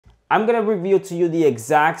I'm gonna reveal to you the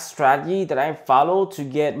exact strategy that I follow to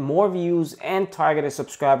get more views and targeted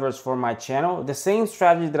subscribers for my channel. The same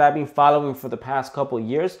strategy that I've been following for the past couple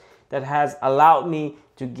years that has allowed me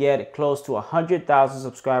to get close to 100,000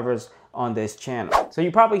 subscribers on this channel. So you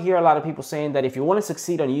probably hear a lot of people saying that if you want to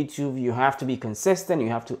succeed on YouTube, you have to be consistent, you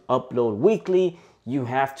have to upload weekly, you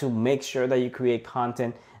have to make sure that you create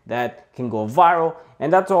content that can go viral,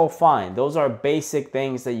 and that's all fine. Those are basic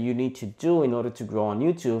things that you need to do in order to grow on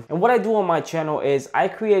YouTube. And what I do on my channel is I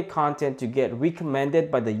create content to get recommended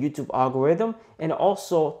by the YouTube algorithm and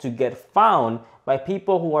also to get found by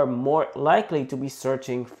people who are more likely to be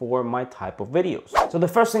searching for my type of videos. So the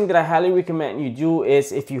first thing that I highly recommend you do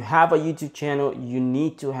is, if you have a YouTube channel, you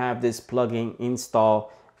need to have this plugin installed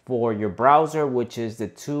for your browser, which is the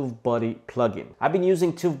TubeBuddy plugin. I've been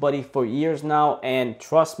using TubeBuddy for years now, and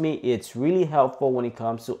trust me, it's really helpful when it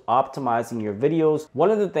comes to optimizing your videos. One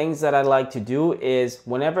of the things that I like to do is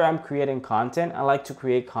whenever I'm creating content, I like to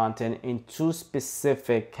create content in two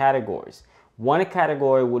specific categories. One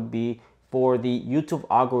category would be for the YouTube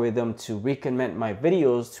algorithm to recommend my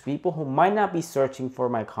videos to people who might not be searching for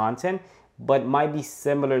my content, but might be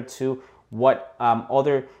similar to what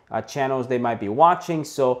other channels they might be watching.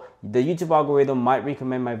 So the YouTube algorithm might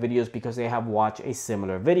recommend my videos because they have watched a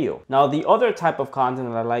similar video. Now, the other type of content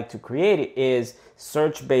that I like to create is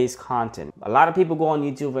search-based content. A lot of people go on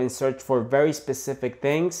YouTube and search for very specific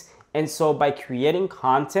things. And so by creating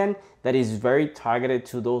content that is very targeted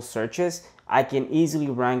to those searches, I can easily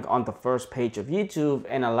rank on the first page of YouTube.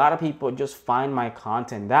 And a lot of people just find my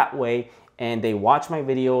content that way, and they watch my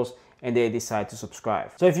videos and they decide to subscribe.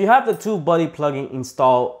 So if you have the TubeBuddy plugin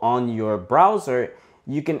installed on your browser,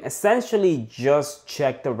 you can essentially just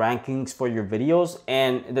check the rankings for your videos,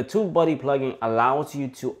 and the TubeBuddy plugin allows you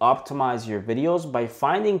to optimize your videos by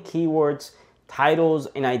finding keywords, titles,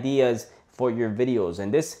 and ideas for your videos.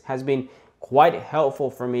 And this has been quite helpful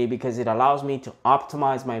for me because it allows me to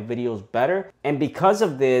optimize my videos better. And because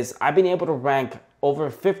of this, I've been able to rank over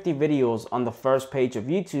 50 videos on the first page of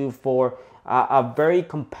YouTube for a very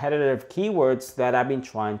competitive keywords that I've been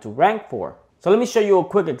trying to rank for. So let me show you a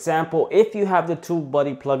quick example. If you have the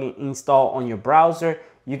TubeBuddy plugin installed on your browser,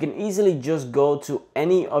 you can easily just go to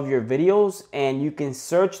any of your videos and you can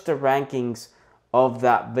search the rankings of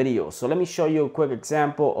that video. So let me show you a quick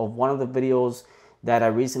example of one of the videos that I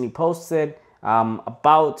recently posted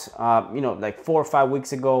about like 4 or 5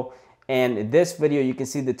 weeks ago. And this video, you can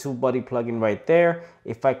see the TubeBuddy plugin right there.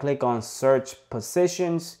 If I click on search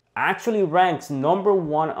positions, actually ranks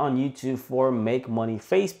 #1 on YouTube for Make Money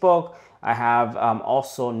Facebook. I have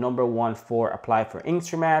also #1 for Apply for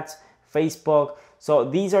Instruments Facebook. So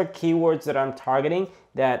these are keywords that I'm targeting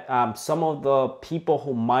that some of the people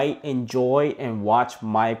who might enjoy and watch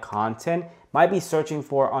my content might be searching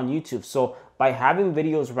for on YouTube. So by having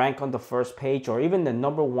videos rank on the first page or even the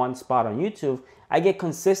 #1 spot on YouTube, I get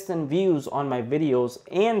consistent views on my videos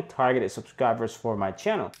and targeted subscribers for my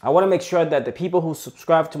channel. I want to make sure that the people who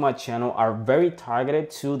subscribe to my channel are very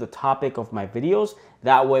targeted to the topic of my videos.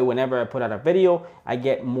 That way, whenever I put out a video, I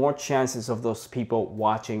get more chances of those people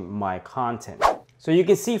watching my content. So you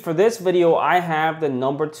can see for this video, I have the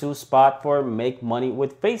 #2 spot for Make Money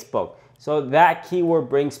with Facebook. So that keyword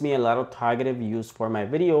brings me a lot of targeted views for my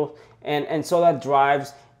videos, and so that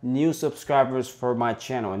drives new subscribers for my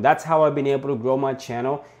channel. And that's how I've been able to grow my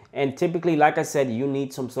channel. And typically, like I said, you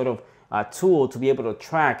need some sort of tool to be able to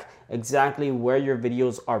track exactly where your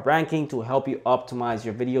videos are ranking to help you optimize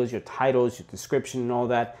your videos, your titles, your description, and all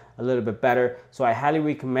that a little bit better. So I highly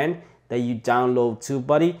recommend that you download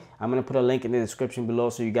TubeBuddy. I'm gonna put a link in the description below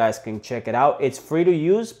so you guys can check it out. It's free to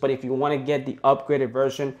use, but if you wanna get the upgraded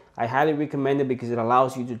version, I highly recommend it because it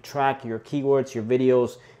allows you to track your keywords, your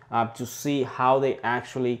videos, to see how they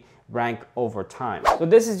actually rank over time. So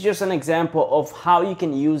this is just an example of how you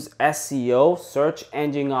can use SEO, search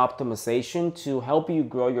engine optimization, to help you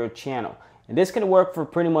grow your channel. And this can work for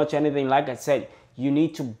pretty much anything. Like I said, you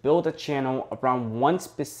need to build a channel around one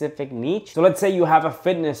specific niche. So let's say you have a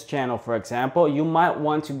fitness channel, for example. You might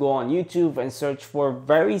want to go on YouTube and search for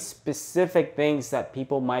very specific things that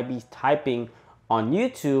people might be typing on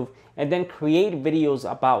YouTube, and then create videos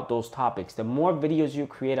about those topics. The more videos you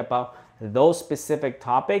create about those specific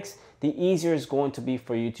topics, the easier it's going to be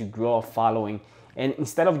for you to grow a following. And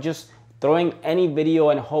instead of just throwing any video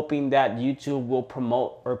and hoping that YouTube will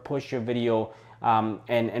promote or push your video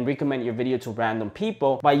and recommend your video to random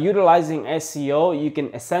people, by utilizing SEO, you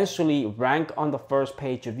can essentially rank on the first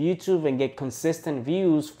page of YouTube and get consistent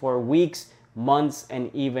views for weeks, months,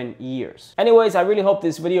 and even years. Anyways, I really hope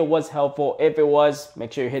this video was helpful. If it was,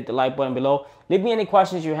 make sure you hit the like button below. Leave me any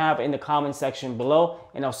questions you have in the comment section below,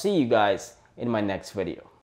 and I'll see you guys in my next video.